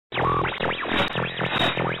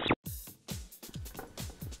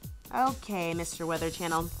Okay, Mr. Weather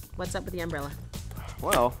Channel, what's up with the umbrella?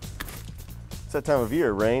 Well, it's that time of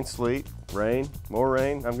year. Rain, sleet, rain, more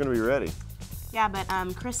rain. I'm going to be ready. Yeah, but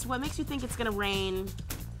Chris, what makes you think it's gonna rain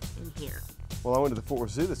in here? Well, I went to the Fort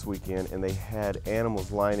Worth Zoo this weekend and they had animals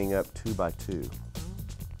lining up 2 by 2.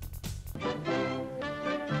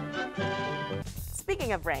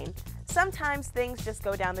 Speaking of rain, sometimes things just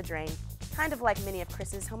go down the drain, kind of like many of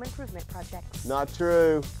Chris's home improvement projects. Not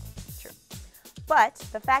true. True. But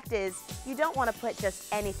the fact is, you don't want to put just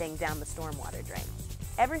anything down the stormwater drain.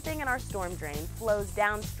 Everything in our storm drain flows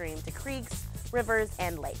downstream to creeks, rivers,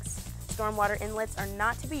 and lakes. Stormwater inlets are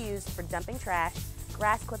not to be used for dumping trash,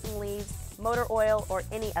 grass clipping leaves, motor oil, or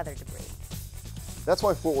any other debris. That's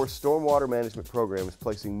why Fort Worth's Stormwater Management Program is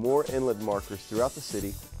placing more inlet markers throughout the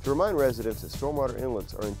city to remind residents that stormwater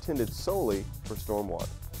inlets are intended solely for stormwater.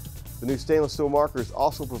 The new stainless steel markers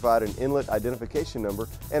also provide an inlet identification number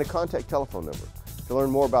and a contact telephone number. To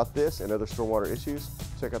learn more about this and other stormwater issues,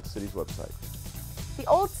 check out the city's website. The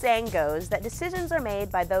old saying goes that decisions are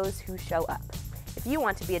made by those who show up. If you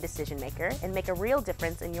want to be a decision maker and make a real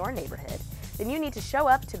difference in your neighborhood, then you need to show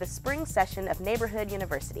up to the spring session of Neighborhood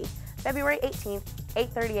University, February 18th,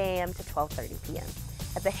 8:30 a.m. to 12:30 p.m.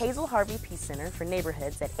 at the Hazel Harvey Peace Center for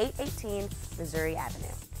Neighborhoods at 818 Missouri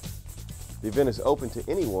Avenue. The event is open to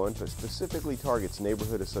anyone, but specifically targets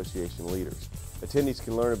neighborhood association leaders. Attendees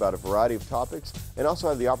can learn about a variety of topics and also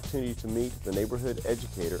have the opportunity to meet the neighborhood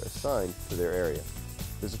educator assigned to their area.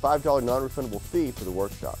 There's a $5 non-refundable fee for the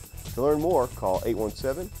workshop. To learn more, call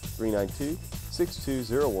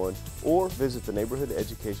 817-392-6201 or visit the Neighborhood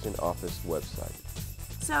Education Office website.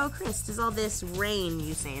 So, Chris, does all this rain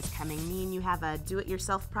you say is coming mean you have a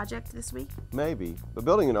do-it-yourself project this week? Maybe, but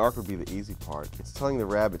building an ark would be the easy part. It's telling the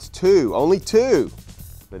rabbits only two,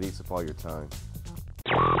 that eats up all your time.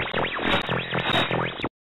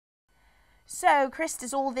 So, Chris,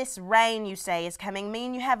 does all this rain you say is coming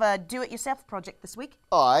mean you have a do-it-yourself project this week?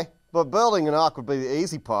 Aye, but building an ark would be the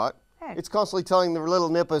easy part. Oh. It's constantly telling the little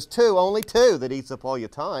nippers only two, that eats up all your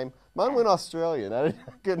time. Mine went Australian. I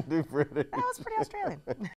couldn't do British. That was pretty Australian.